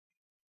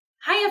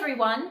Hi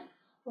everyone,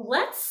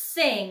 let's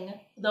sing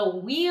The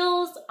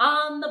Wheels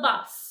on the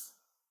Bus.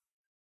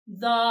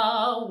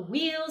 The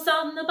wheels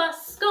on the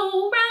bus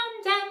go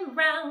round and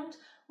round,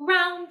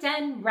 round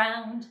and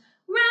round,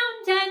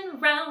 round and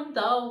round.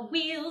 The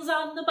wheels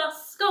on the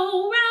bus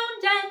go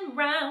round and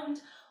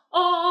round,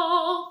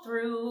 all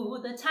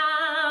through the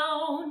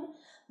town.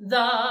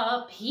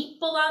 The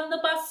people on the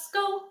bus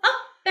go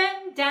up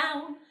and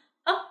down,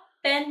 up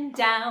and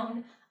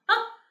down,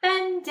 up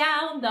and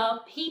down. The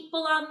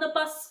people on the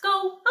bus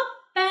go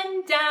up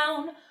and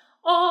down,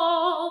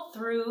 all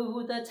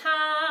through the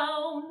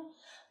town.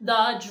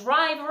 The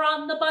driver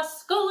on the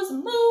bus goes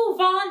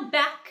move on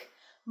back,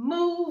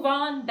 move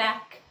on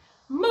back,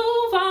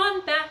 move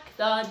on back.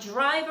 The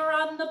driver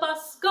on the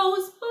bus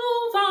goes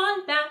move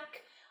on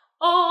back,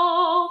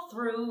 all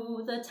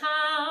through the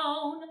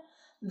town.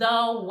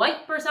 The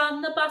wipers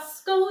on the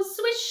bus go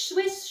swish,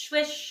 swish,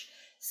 swish,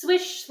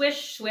 swish,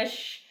 swish,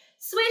 swish,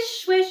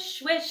 swish, swish,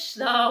 swish.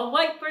 The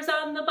wipers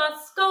on the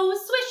bus go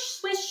swish,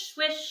 swish,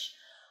 swish,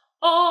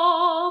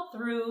 all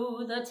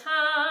through the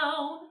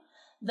town.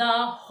 The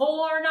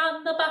horn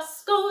on the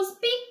bus goes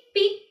beep,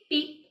 beep,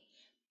 beep,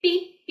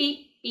 beep,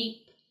 beep,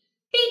 beep,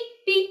 beep,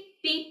 beep,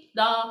 beep.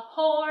 The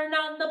horn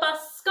on the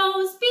bus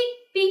goes beep,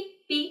 beep,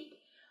 beep,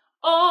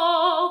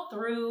 all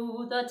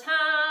through the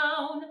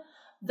town.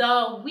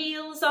 The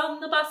wheels on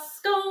the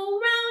bus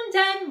go round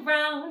and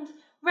round,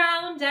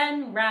 round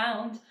and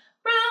round,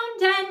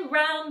 round and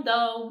round.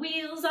 The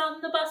wheels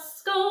on the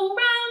bus go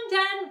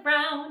round and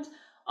round,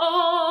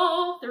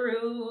 all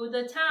through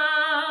the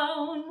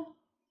town.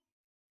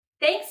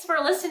 Thanks for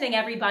listening,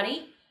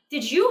 everybody.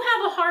 Did you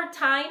have a hard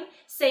time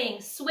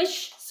saying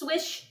swish,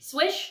 swish,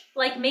 swish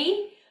like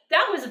me?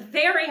 That was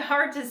very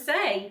hard to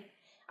say.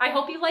 I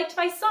hope you liked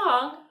my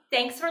song.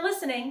 Thanks for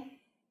listening.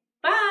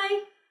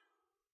 Bye.